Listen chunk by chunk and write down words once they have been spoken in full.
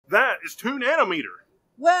is 2 nanometer.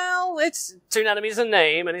 Well, it's 2 nanometers a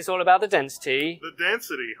name, and it's all about the density. The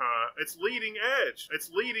density, huh? It's leading edge.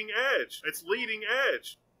 It's leading edge. It's leading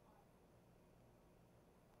edge.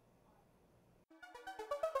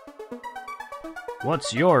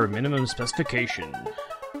 What's your minimum specification?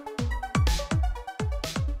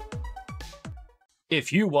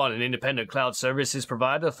 If you want an independent cloud services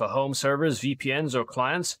provider for home servers, VPNs, or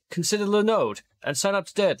clients, consider Linode and sign up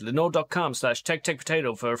today at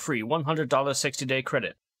linode.com/TechTechPotato for a free $100 60-day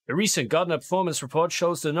credit. The recent Gartner Performance Report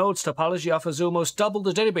shows Linode's topology offers almost double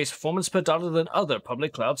the database performance per dollar than other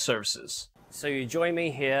public cloud services. So you join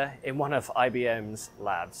me here in one of IBM's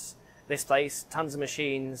labs. This place, tons of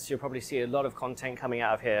machines, you'll probably see a lot of content coming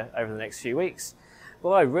out of here over the next few weeks. But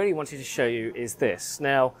what I really wanted to show you is this.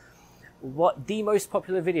 Now, what the most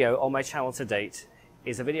popular video on my channel to date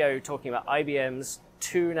is a video talking about IBM's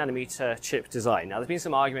 2 nanometer chip design. Now, there's been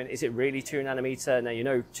some argument, is it really 2 nanometer? Now, you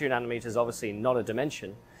know 2 nanometers is obviously not a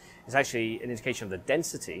dimension. It's actually an indication of the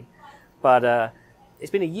density. But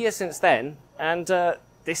it's been a year since then, and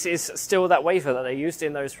this is still that wafer that they used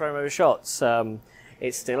in those promo shots.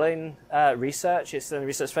 It's still in research. It's still in the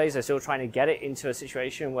research phase. They're still trying to get it into a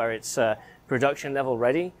situation where it's production level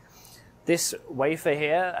ready. This wafer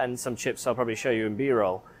here, and some chips I'll probably show you in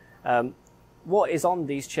B-roll, what is on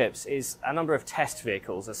these chips is a number of test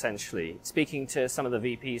vehicles, essentially. Speaking to some of the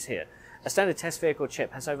VPs here, a standard test vehicle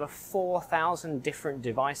chip has over 4,000 different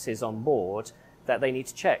devices on board that they need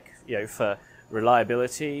to check, you know, for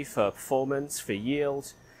reliability, for performance, for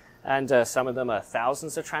yield. And some of them are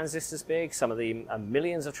thousands of transistors big, some of them are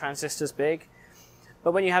millions of transistors big.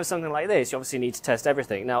 But when you have something like this, you obviously need to test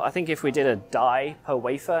everything. Now, I think if we did a die per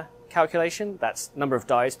wafer calculation, that's number of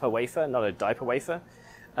dies per wafer, not a die per wafer.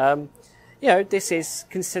 You know, this is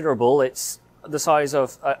considerable. It's the size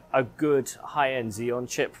of a good high-end Xeon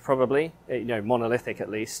chip, probably, you know, monolithic at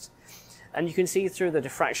least. And you can see through the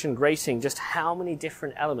diffraction grating just how many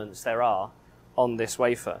different elements there are on this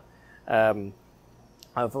wafer.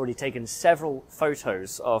 I've already taken several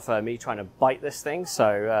photos of me trying to bite this thing,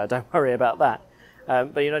 so don't worry about that.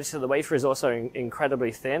 But you notice that the wafer is also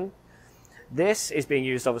incredibly thin. This is being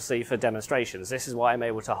used obviously for demonstrations. This is why I'm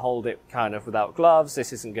able to hold it kind of without gloves.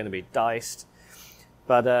 This isn't going to be diced.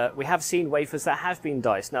 But we have seen wafers that have been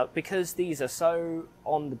diced. Now, because these are so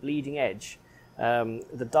on the bleeding edge,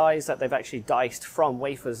 the dies that they've actually diced from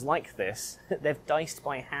wafers like this, they've diced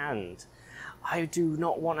by hand. I do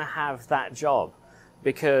not want to have that job,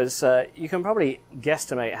 because you can probably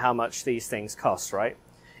guesstimate how much these things cost, right?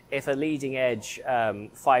 If a leading edge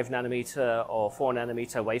 5 nanometer or 4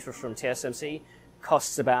 nanometer wafer from TSMC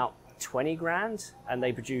costs about 20 grand, and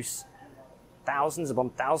they produce thousands upon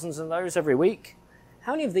thousands of those every week,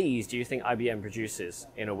 how many of these do you think IBM produces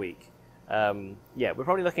in a week? Yeah, we're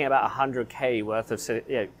probably looking at about 100K worth of,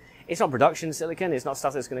 you know, it's not production silicon, it's not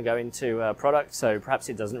stuff that's going to go into a product, so perhaps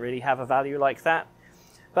it doesn't really have a value like that.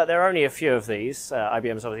 But there are only a few of these.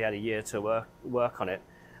 IBM's obviously had a year to work on it.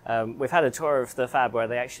 We've had a tour of the fab where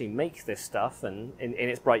they actually make this stuff, and in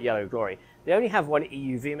its bright yellow glory. They only have one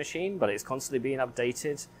EUV machine, but it's constantly being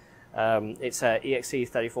updated. It's a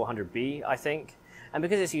EXE3400B, I think. And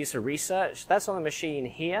because it's used for research, that's on the machine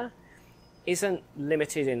here, isn't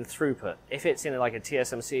limited in throughput. If it's in like a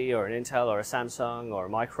TSMC or an Intel or a Samsung or a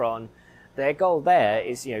Micron, their goal there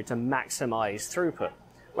is, you know, to maximize throughput.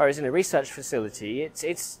 Whereas in a research facility,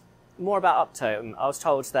 it's more about uptime. I was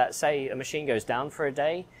told that, say, a machine goes down for a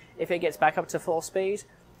day, if it gets back up to full speed,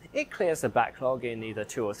 it clears the backlog in either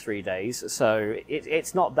 2 or 3 days. So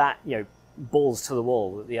it's not that, you know, balls to the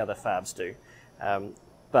wall that the other fabs do.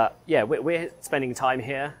 But yeah, we're spending time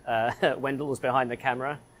here. Wendell was behind the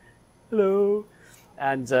camera. Hello.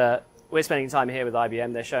 And we're spending time here with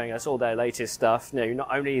IBM. They're showing us all their latest stuff. You know,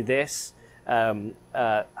 not only this,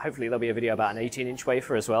 hopefully there'll be a video about an 18-inch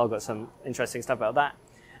wafer as well. Got some interesting stuff about that.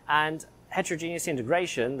 And heterogeneous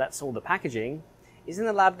integration, that's all the packaging, is in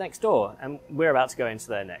the lab next door, and we're about to go into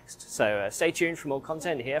there next. So stay tuned for more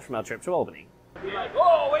content here from our trip to Albany. Be like,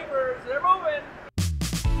 oh, wafers, they're moving!